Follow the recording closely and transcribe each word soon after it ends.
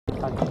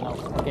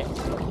unboxing now. Okay.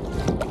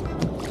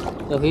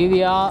 So here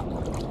we are,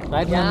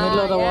 right in the middle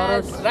of the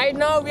water. Right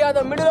now we are in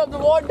the middle of the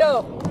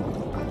water.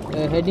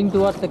 Heading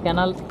towards the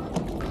canal.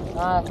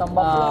 Some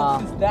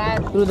buffaloes is there.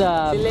 Through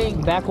the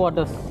chilling.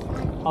 backwaters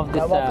of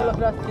this. The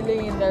buffaloes are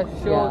chilling in the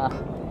shore.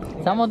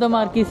 Yeah. Some of them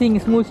are kissing,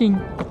 smooching,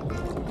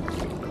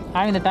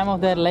 having the time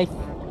of their life.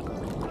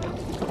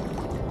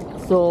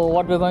 So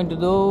what we're going to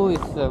do is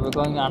we're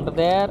going under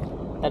there.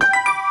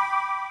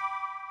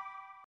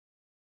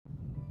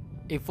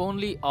 If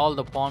only all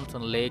the ponds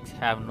and lakes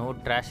have no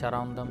trash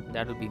around them,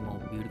 that would be more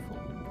beautiful.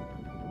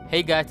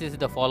 Hey guys, this is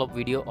the follow-up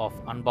video of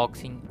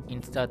unboxing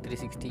Insta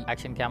 360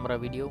 action camera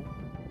video.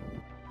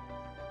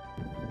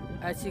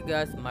 As you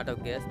guys might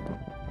have guessed,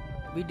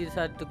 we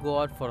decided to go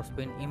out for a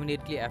spin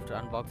immediately after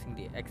unboxing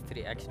the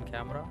X3 action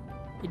camera.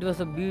 It was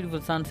a beautiful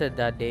sunset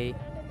that day,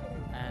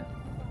 and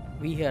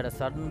we had a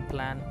sudden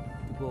plan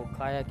to go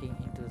kayaking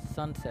into the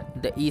sunset.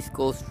 The East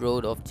Coast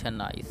Road of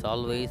Chennai is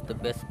always the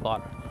best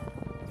spot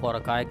for a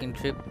kayaking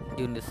trip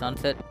during the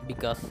sunset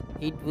because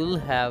it will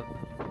have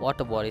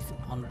water bodies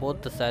on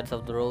both the sides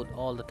of the road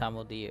all the time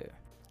of the year.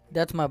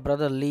 That's my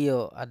brother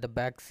Leo at the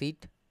back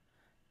seat.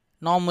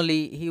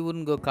 Normally he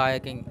wouldn't go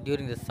kayaking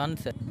during the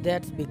sunset.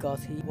 That's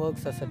because he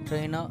works as a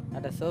trainer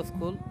at a surf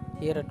school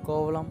here at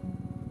Kovalam.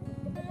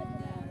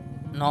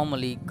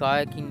 Normally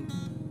kayaking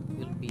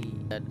will be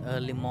at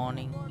early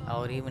morning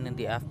or even in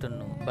the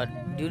afternoon, but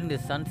during the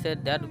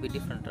sunset that will be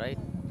different, right?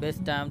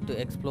 Best time to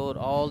explore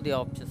all the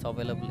options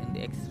available in the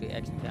X3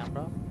 action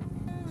camera.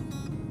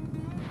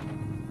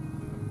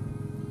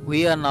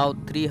 We are now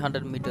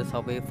 300 meters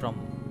away from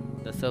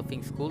the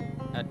surfing school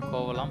at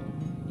Kovalam,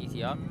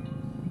 ECR.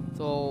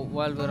 So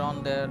while we're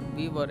on there,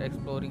 we were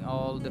exploring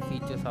all the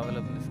features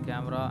available in this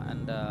camera,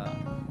 and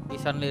we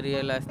suddenly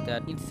realized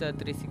that Insta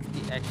 360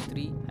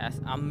 X3 has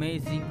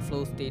amazing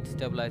flow state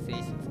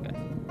stabilizations, guys.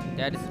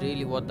 That is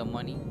really worth the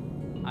money.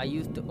 I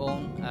used to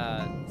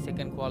own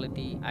second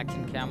quality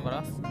action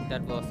cameras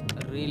that was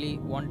really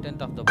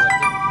 1/10 of the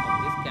budget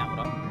of this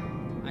camera.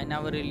 I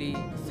never really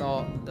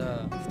saw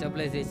the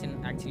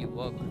stabilization actually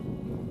work.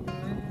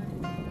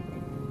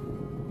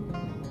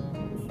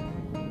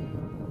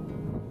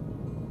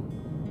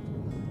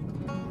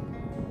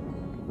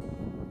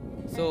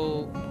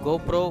 So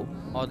GoPro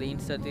or the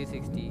Insta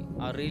 360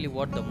 are really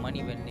worth the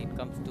money when it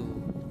comes to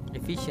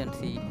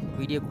efficiency,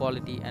 video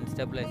quality and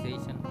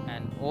stabilization,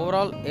 and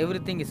overall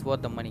everything is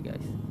worth the money,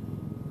 guys.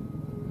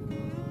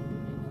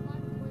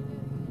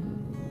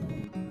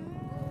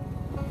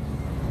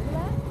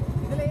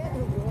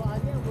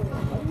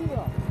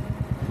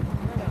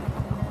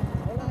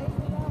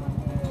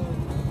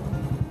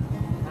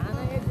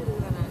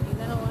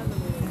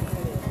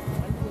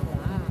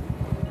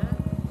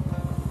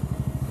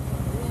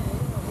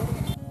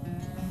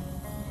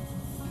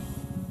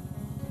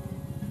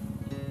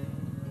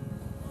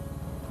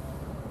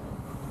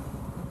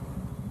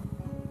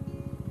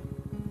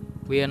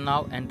 We are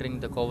now entering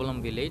the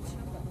Kovalam village,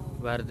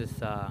 where this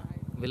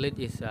village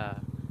is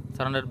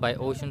surrounded by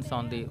oceans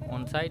on the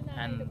one side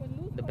and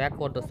the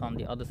backwaters on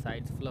the other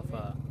side, full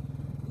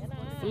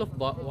of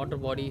water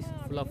bodies,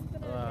 full of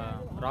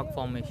rock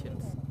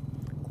formations,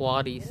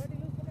 quarries,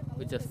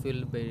 which is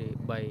filled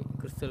by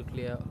crystal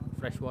clear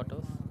fresh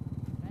waters.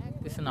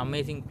 This is an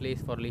amazing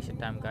place for leisure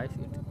time, guys.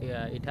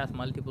 It has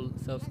multiple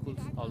surf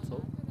schools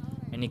also.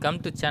 When you come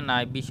to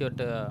Chennai, be sure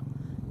to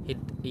hit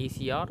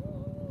ECR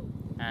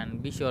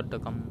and be sure to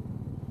come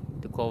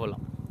to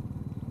Kovalam.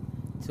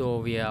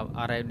 So we have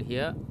arrived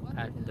here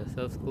at the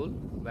surf school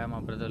where my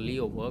brother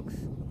Leo works.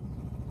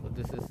 So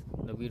this is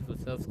the beautiful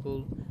surf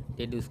school.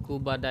 They do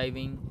scuba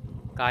diving,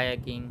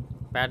 kayaking,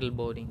 paddle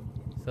boarding,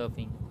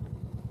 surfing,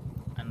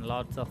 and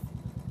lots of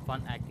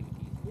fun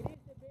activities.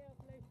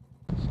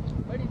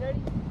 Ready?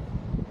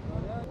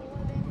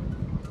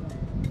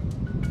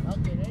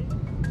 Okay, ready?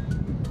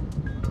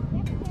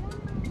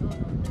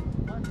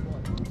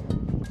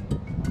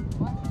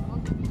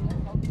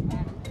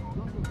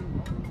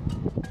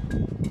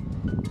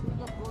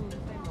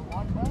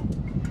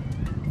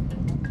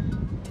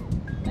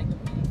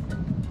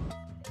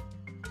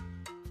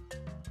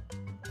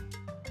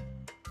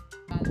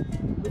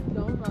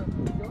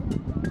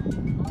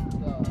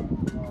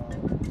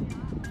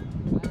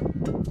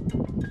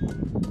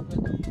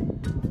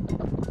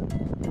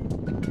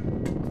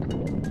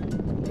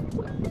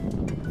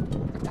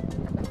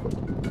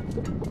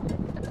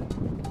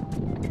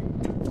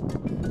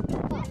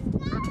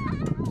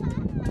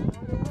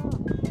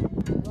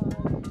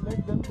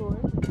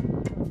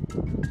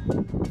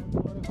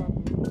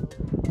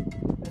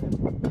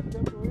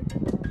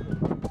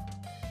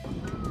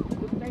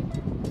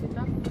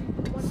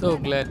 So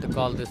glad to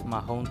call this my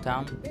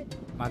hometown.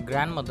 My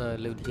grandmother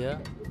lived here.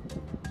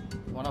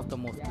 One of the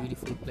most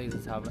beautiful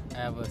places I've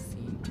ever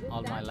seen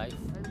all my life,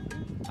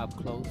 up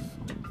close.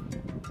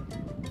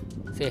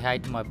 Say hi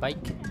to my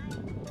bike,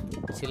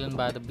 chilling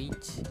by the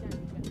beach.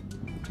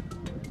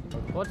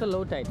 What's a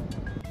low tide?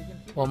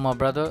 While my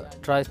brother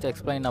tries to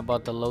explain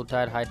about the low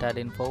tide, high tide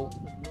info,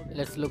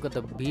 let's look at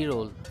the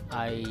B-roll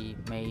I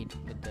made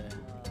with the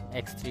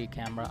X3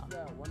 camera.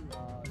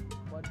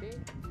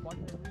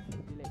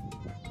 delay.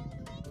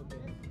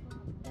 Okay.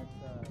 That's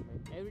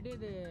like every day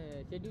the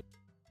schedule.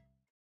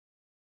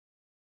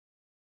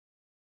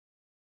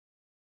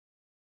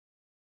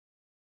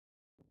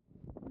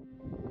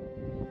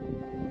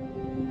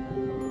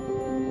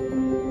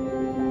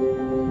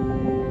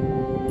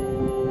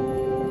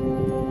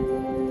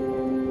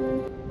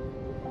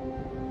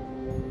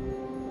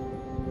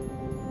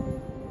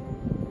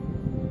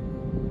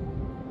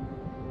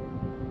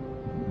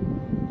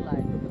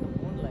 Light, look at the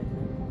moonlight.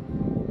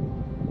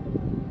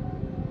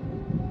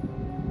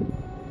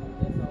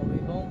 That's our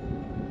way home.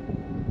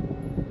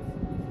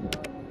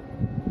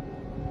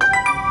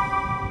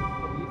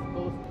 The East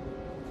Coast.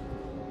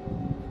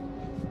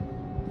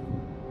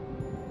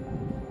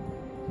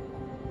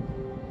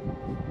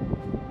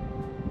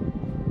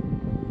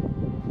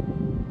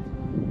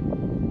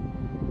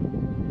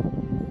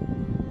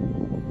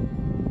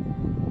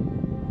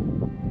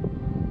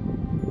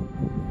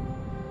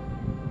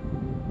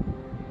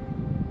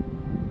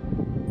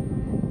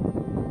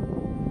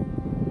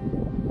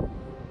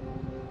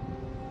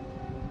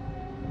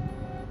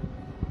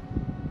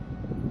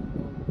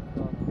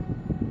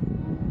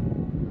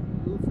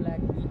 Blue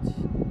Flag Beach is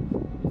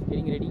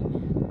getting ready.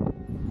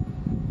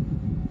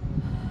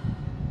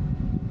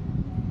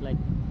 Like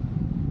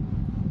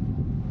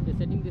they're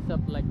setting this up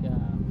like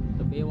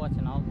the Bay Watch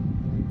and all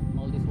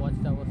these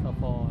watchtowers are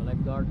for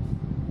lifeguards.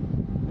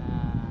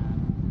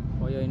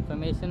 For your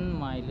information,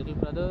 my little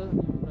brother is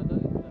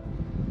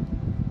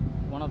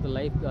one of the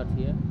lifeguards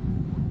here.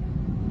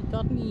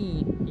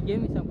 He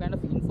gave me some kind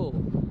of info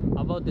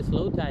about this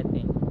low tide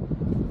thing.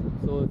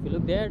 So if you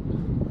look there, it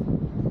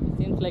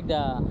seems like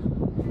the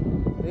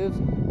waves,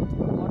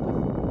 water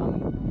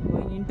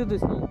going into the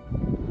sea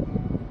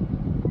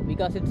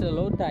because it's a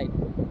low tide.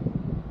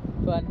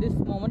 So at this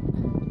moment,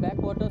 the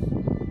backwaters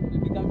will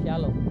become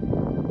shallow.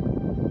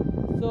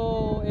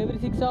 So every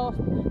 6 hours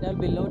there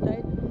will be low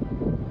tide,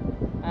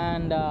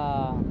 and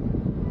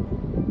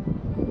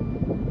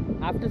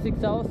after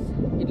 6 hours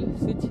it will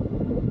switch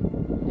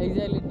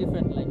exactly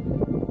different. Like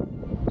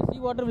the sea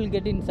water will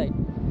get inside,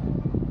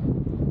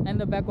 and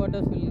the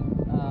backwaters will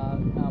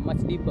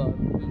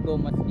go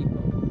much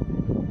deeper.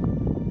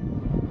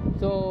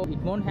 So it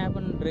won't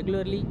happen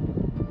regularly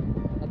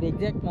at the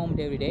exact moment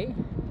every day.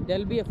 There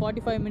will be a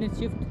 45-minute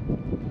shift.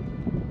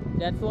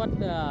 That's what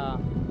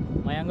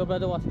my younger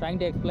brother was trying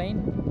to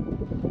explain.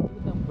 Look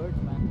at some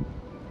birds, man.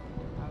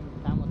 I'm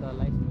time of the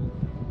life.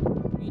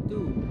 Me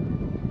too.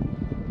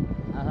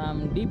 I'm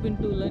deep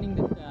into learning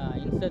this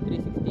Insta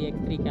 360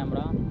 X3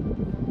 camera.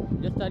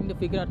 Just starting to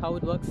figure out how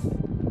it works.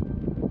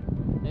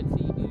 Let's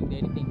see during the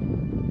editing.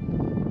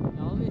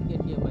 I always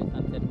get here by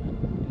sunset, man.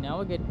 I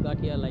never got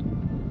here like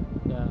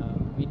the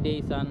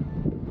midday sun.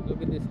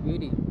 Look at this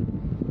beauty.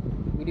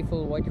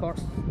 Beautiful white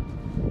horse.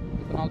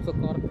 You can also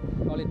call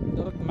it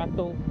Turk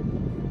Matto.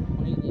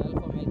 Only the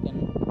alpha male can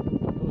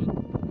control it.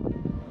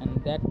 And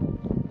that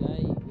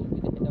guy will be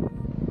the head of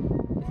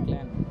this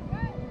clan.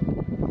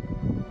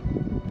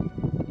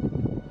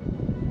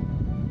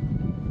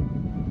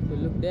 So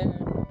look there,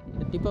 at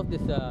the tip of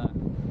this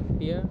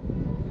pier,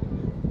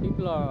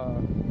 people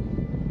are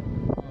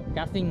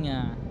casting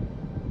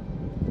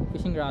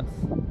fishing rods,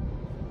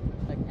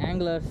 like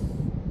anglers,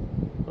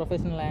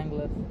 professional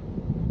anglers,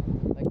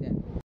 like that.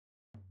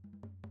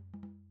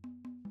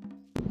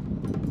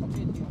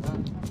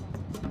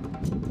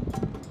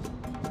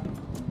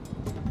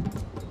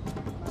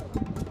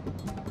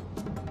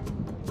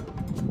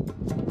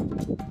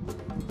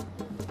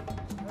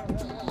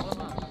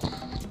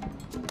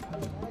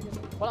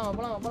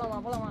 போலாமா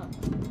போலாம்.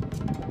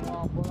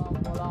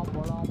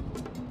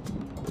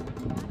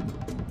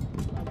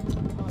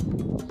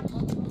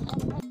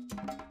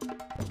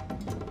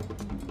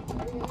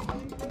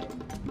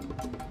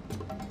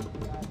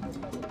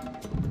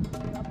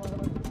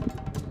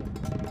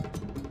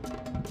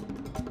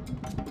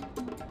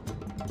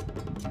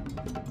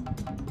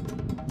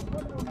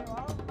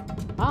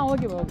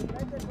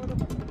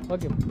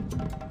 Okay.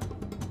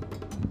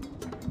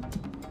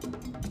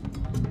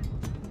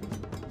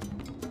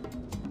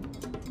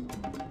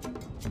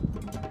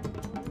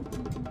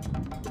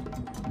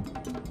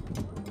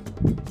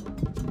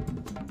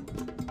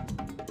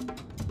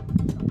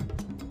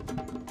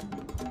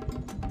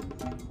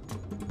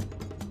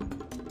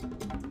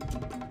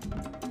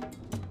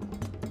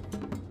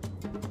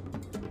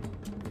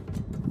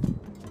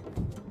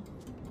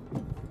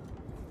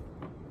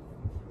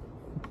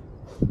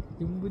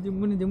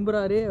 ஜிம்முன்னு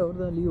ஜிம்புறாரே அவர்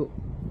தான் Leo.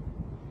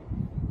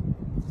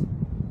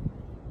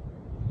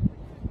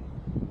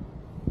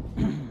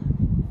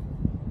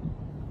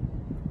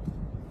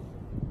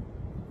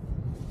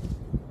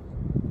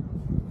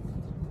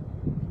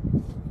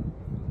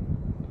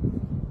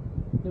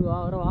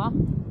 வரவா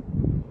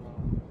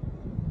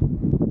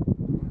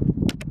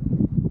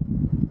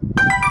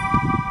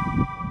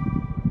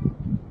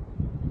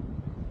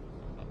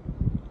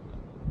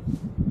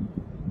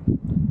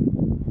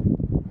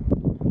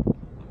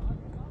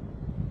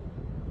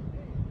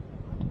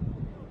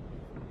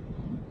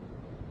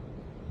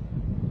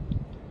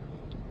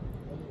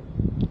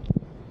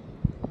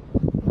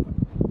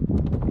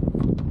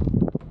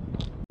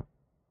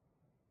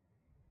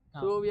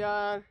we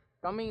are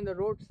coming in the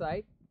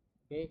roadside.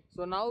 Okay.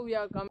 So now we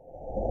are coming.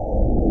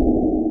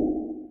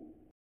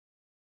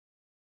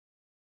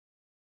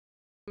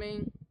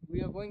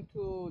 We are going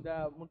to the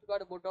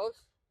Muttukadu boat house.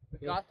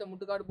 We crossed the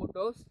Muttukadu boat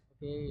house.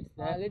 Okay, it's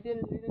that.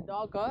 Little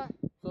darker,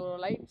 so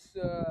lights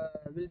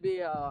will be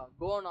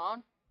going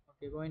on.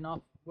 Okay, going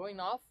off. Going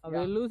off.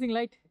 We're losing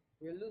light.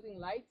 We're losing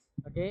lights.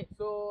 Okay.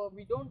 So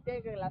we don't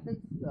take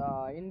lessons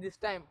in this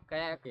time.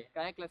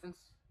 Kayak lessons.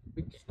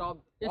 We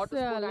stopped. Just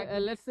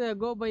let's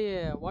go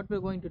by what we're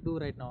going to do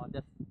right now.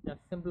 Just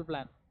simple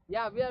plan.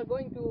 Yeah, we are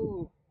going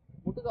to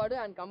Muttukadu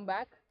and come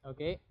back.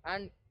 Okay.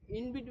 And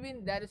in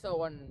between there is a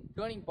one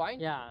turning point.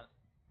 Yeah.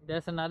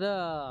 There's another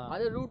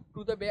route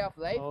to the Bay of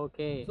Life.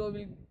 Okay. So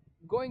we'll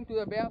going to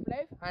the Bay of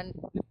Life and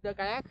lift the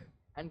kayak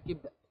and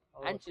keep that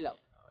and chill out.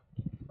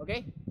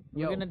 Okay.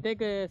 We're gonna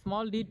take a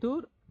small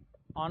detour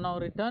on our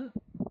return,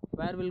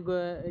 where we'll go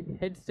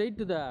head straight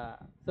to the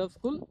surf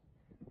school,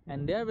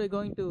 and there we're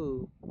going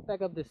to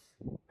pack up this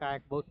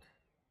kayak boat.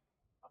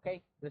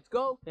 Okay, let's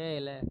go. Okay,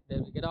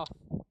 there we get off.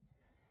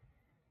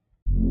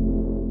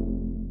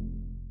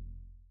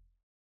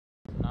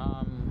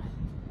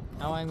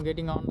 Now I'm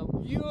getting on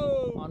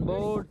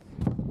board.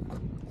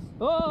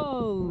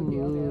 Oh.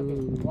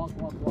 Okay. Walk.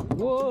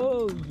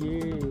 Whoa,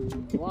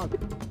 yeah. Walk.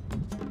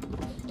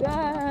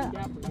 Yeah.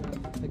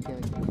 Okay.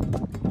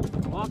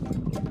 Walk.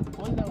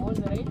 Hold the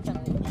rails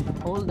and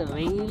Hold the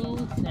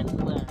rails and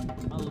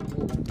I'll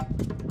move.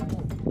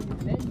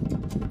 leg.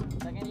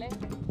 Second leg.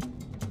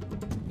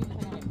 Keep the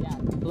second leg. Yeah.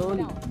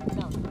 Slowly. Sit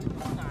down.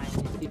 I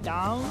sit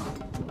down,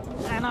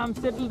 and I'm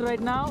settled right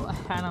now,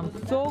 and I'm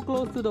so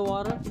close to the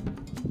water,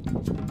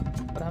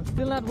 but I'm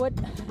still not wet.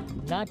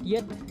 Not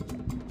yet.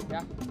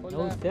 Yeah. Hold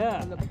No,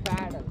 the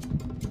paddle.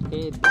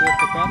 Okay, here's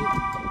the paddle.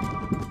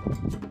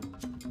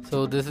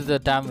 So this is the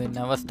time we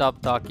never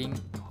stop talking.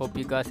 Hope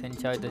you guys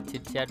enjoy the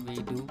chit-chat we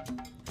do.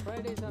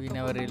 We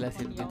never realize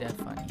it'd be that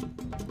funny.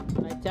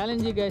 I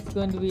challenge you guys,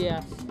 going to be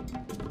as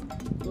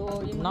So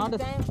in not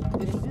this a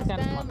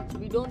time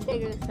we don't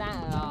take a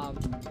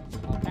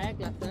kayak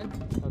lesson.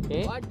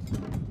 Okay. But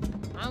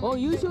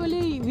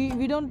Usually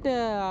we don't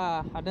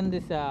attend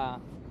this.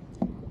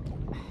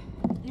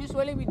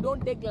 Usually we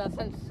don't take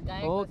lessons,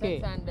 kayak Okay.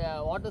 lessons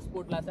and water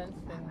sport lessons.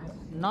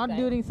 Not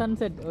during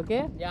sunset.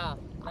 Okay. Yeah.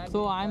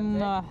 So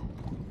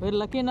we're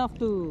lucky enough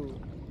to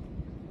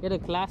get a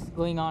class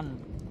going on.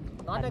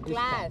 Not a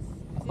class.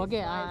 This is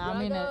Okay, my I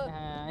mean, brother.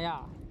 yeah.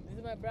 This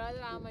is my brother.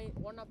 I'm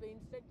one of the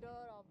instructor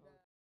of the.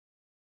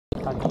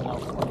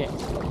 Okay.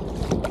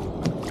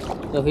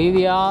 So here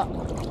we are,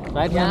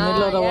 right in the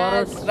middle of the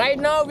waters. Right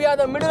now we are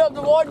the middle of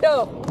the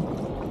water.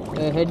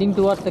 We're heading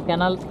towards the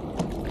canal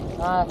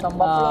Some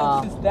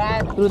buffaloes is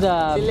there. through the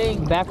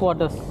chilling.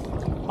 backwaters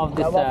of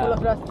this. The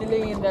buffaloes are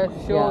chilling in the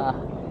shore.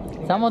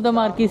 Yeah. Some of them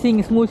are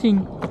kissing, smooching,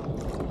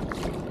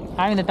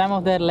 having the time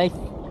of their life.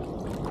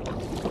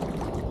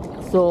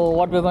 So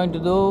what we're going to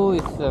do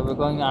is we're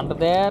going under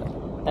there.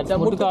 That's The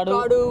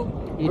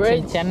Muttukadu. It's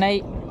Bridge. in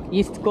Chennai,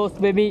 East Coast,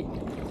 baby.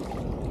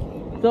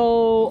 So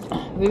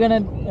we're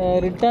gonna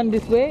return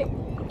this way,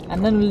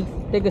 and then we'll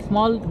take a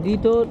small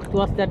detour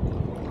towards that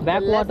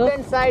backwater. Left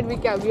hand side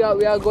we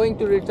are going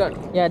to return.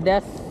 Yeah,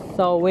 that's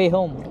our way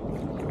home.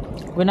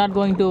 We're not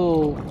going to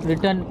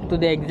return to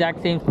the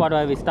exact same spot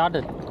where we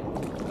started.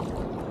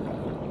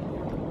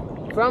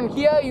 From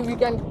here we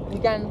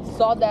can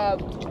saw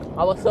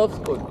our surf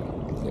school.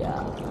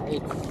 Yeah,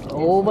 it's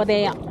over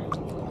there.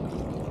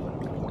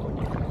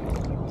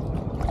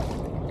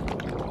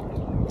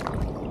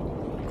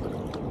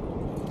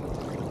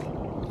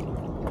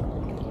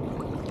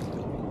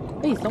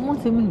 Hey,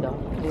 someone's swimming down.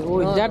 Oh,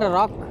 is No, that a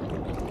rock?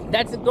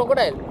 That's a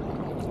crocodile.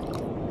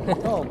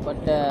 No,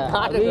 but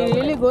Not are a we crocodile.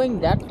 really going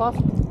that fast?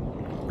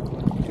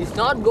 It's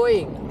not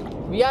going.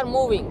 We are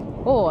moving.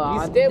 Oh,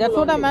 It's stable that's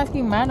what I'm only.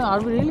 asking, man. Are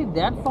we really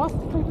that fast?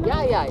 Right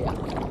now? Yeah.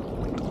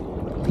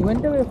 You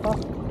went away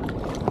fast.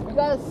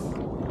 Because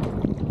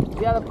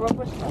we are the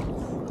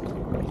professionals.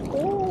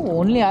 Oh,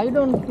 only I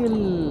don't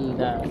feel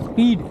the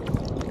speed.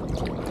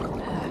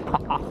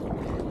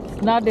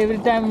 Not every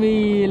time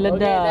we let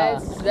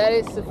There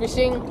is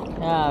fishing.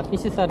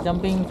 fishes are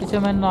jumping,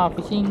 fishermen are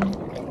fishing.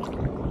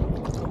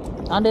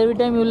 And every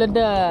time you let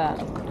the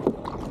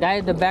guy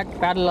at the back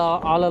paddle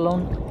all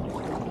alone.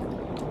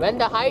 When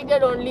the high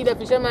tide only the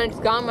fishermen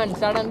come and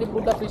suddenly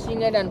put the fishing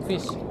net and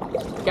fish.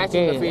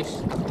 Catching the fish.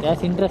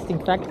 That's interesting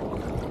fact.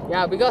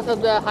 Yeah, because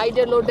of the high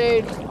tide, low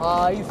tide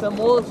is the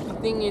most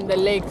thing in the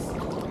lakes,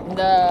 in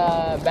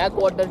the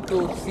backwater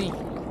to see.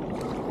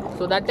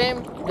 So that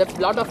time, the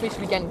lot of fish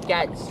we can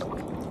catch.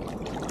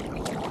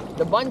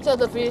 The bunch of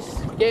the fish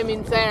came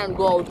inside and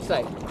go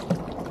outside.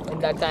 In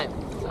that time,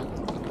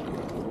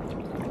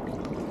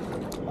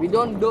 we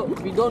don't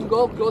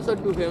go closer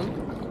to him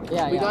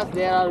because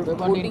they are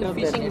putting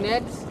fishing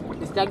nets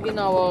stuck in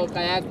our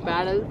kayak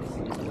paddles.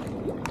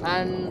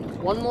 And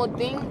one more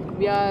thing,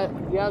 we are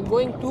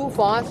going too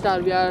fast or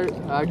we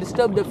are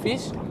disturb the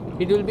fish.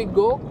 It will be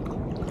go.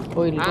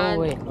 Oh, it'll go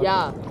away.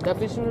 Yeah, the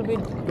fish will be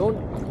don't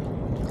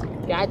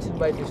catch it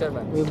by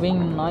fishermen. We're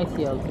being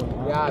noisy also.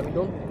 Yeah, we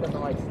don't put the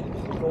noise.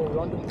 So you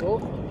want to go?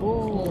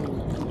 Oh,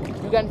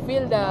 You can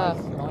feel the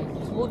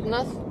nice.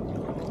 smoothness.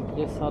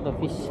 Just saw the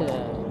fish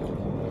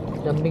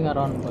jumping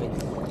around, boys.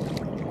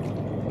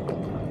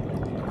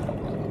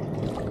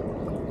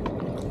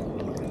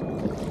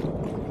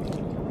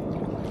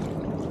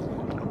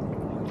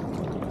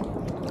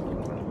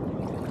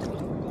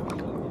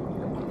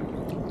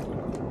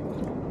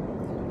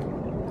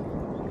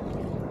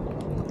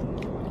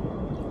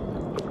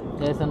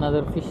 There's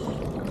another fish.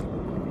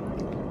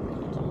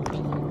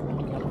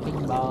 Jumping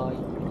boy.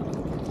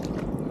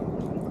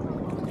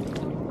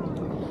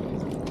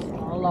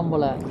 All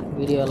போல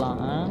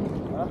வீடியோலாம்.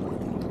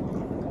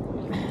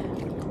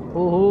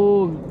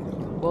 Oh,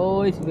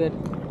 boys, we're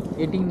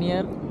getting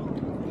near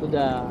to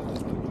the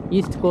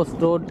east coast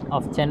road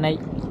of Chennai.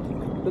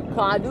 The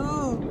Kadu.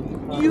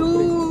 You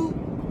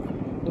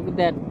look at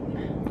that.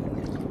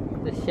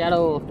 The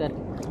shadow of that.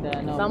 The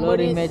blurry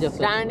Somebody image is of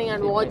standing that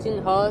and street watching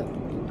her.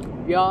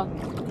 Yeah.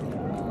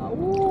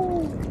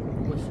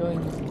 was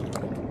showing.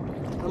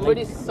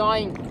 Somebody is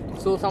sawing.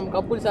 So some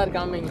couples are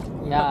coming.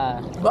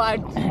 Yeah. But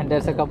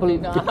There's a couple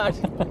not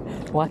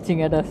watching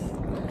at us.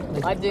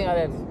 watching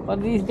others. What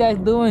are these guys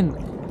doing?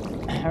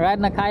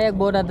 Riding a kayak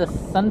boat at the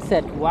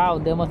sunset. Wow,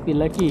 they must be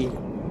lucky.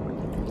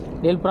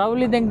 They'll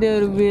probably think they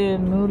will be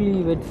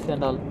newlyweds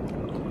and all.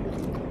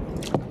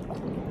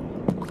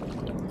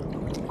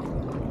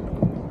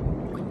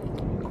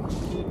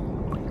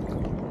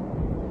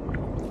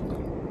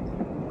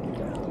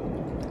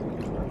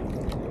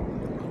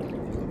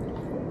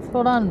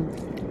 Hold on.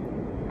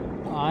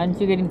 Aren't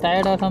you getting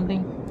tired or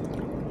something?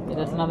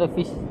 There's another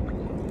fish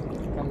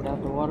coming out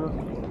of the water.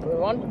 We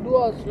want to do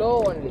a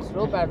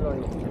slow paddle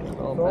only.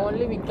 So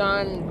only we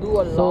can't do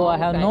a long So I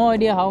have time. no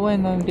idea how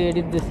I'm going to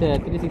edit this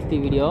 360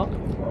 video,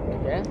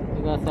 Okay.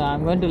 because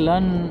I'm going to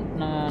learn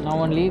now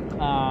only.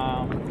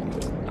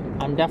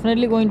 I'm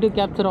definitely going to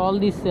capture all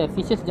these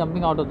fishes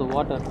jumping out of the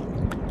water.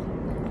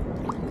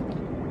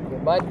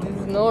 Okay, but this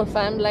is no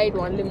sunlight,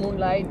 only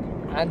moonlight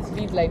and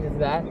street light is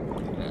there.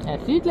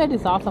 Street light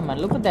is awesome, man.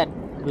 Look at that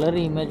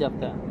blurry image of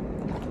the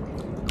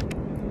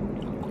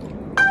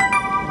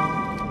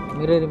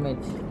mirror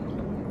image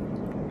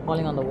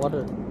falling on the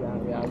water. Yeah,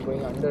 we are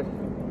going under.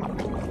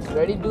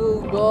 Ready to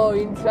go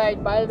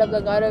inside Pirate of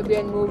the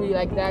Caribbean movie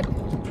like that.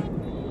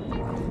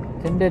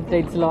 Tender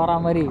tides வர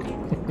மாதிரி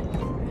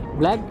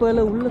black pearl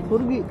உள்ள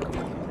சொருகி.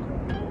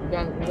 You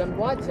can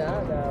watch the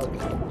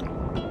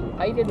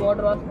heighted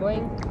water was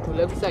going to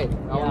left side,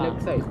 our Yeah.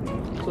 left side.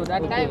 So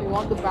that Okay. time we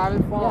want to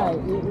paddle for.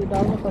 Yeah, it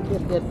almost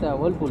appears there's a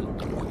whirlpool.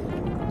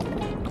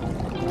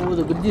 Oh,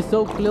 the bridge is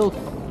so close.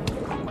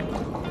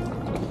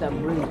 It's the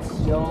bridge,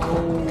 yo.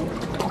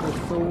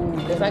 It's so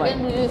The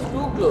second bridge is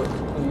too close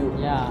to you.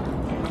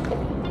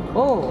 Yeah.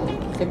 Oh,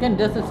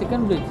 there's a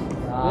second bridge.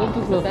 Way too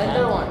The close,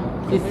 center man.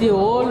 one. It's the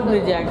old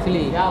bridge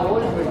actually. Yeah,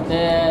 old bridge.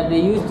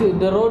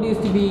 The road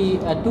used to be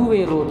a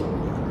two-way road.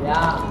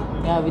 Yeah.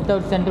 Yeah,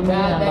 without center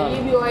Yeah, and the all.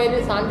 EV wire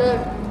is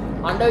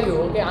under you.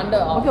 Okay, under.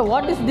 Okay,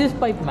 what is this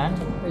pipe, man?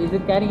 Is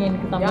it carrying any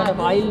some Yeah, kind of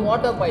this is oil?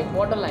 water pipe,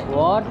 water line.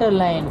 Water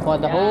line for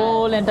the Yeah.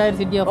 whole entire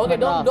city of Okay,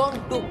 Madras.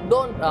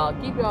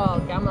 don't keep your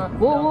camera.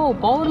 Whoa,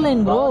 power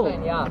line, bro. Power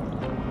line, yeah.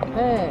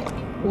 Hey,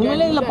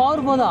 உண்மையிலே இல்ல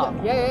power போதா?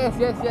 Yes.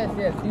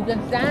 You can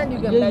stand, you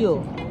can Yo.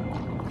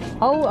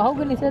 touch. How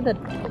can you say that?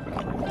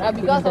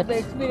 Because of the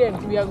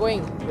experience, we are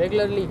going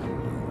regularly.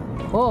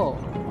 Oh,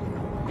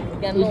 You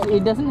can know.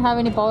 it doesn't have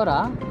any power,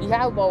 ah? We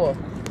have power.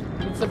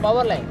 It's a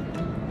power line.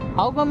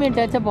 How come you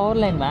touch a power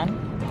line, man?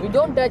 We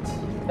don't touch.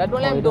 That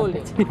only Oh, I'm you don't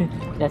told.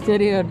 touch. That's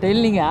what you're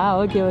telling, ah?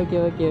 Okay.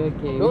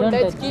 You Don't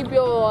touch. Keep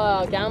your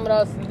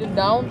cameras little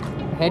down.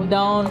 Head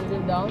down.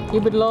 Little down.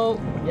 Keep it low.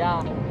 Yeah.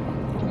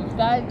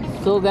 Start.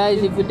 So guys,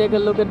 if you take a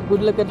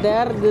good look at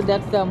there,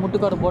 that's the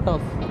Muttukad boat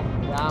house.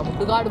 Yeah,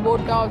 Muttukad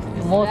boat house.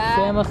 is Most there.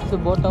 famous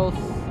boat house.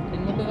 In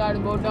Muttukad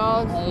boat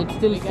house. It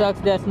still We can- sucks.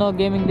 There's no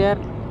gaming there.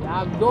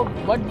 Yeah,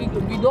 but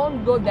we don't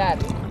go there.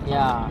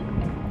 Yeah.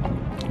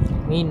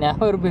 Me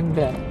never been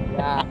there.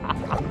 Yeah.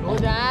 Go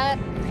there.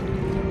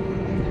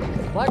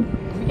 But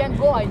we can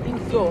go, I think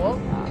so.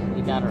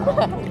 We can.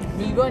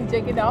 We'll go and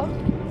check it out.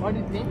 What do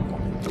you think?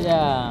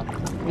 Yeah.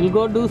 We'll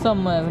go do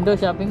some window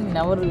shopping.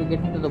 Never get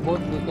into the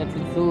boat because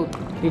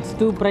it's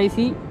too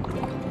pricey.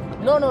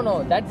 No.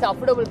 That's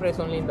affordable price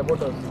only in the boat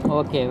house.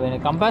 Okay. When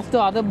it compares to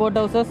other boat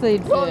houses,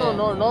 it's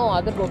No.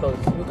 Other boat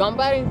house. You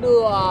comparing to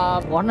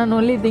one and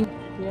only thing.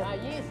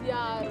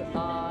 ECR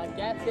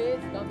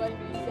cafes, comparing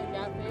to ECR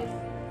cafes,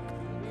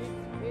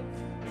 it's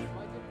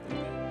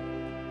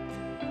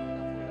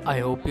I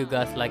hope you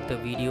guys like the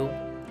video.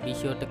 Be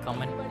sure to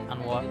comment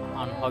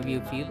on how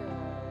you feel.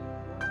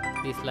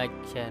 Please like,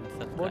 share, and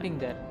subscribe. Boating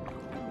there.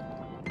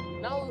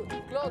 now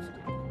closed.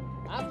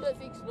 After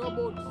 6, no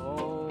boats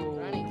Oh.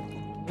 running.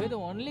 We're the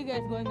only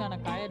guys going on a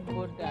kayak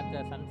boat at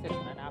the sunset,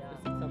 man. After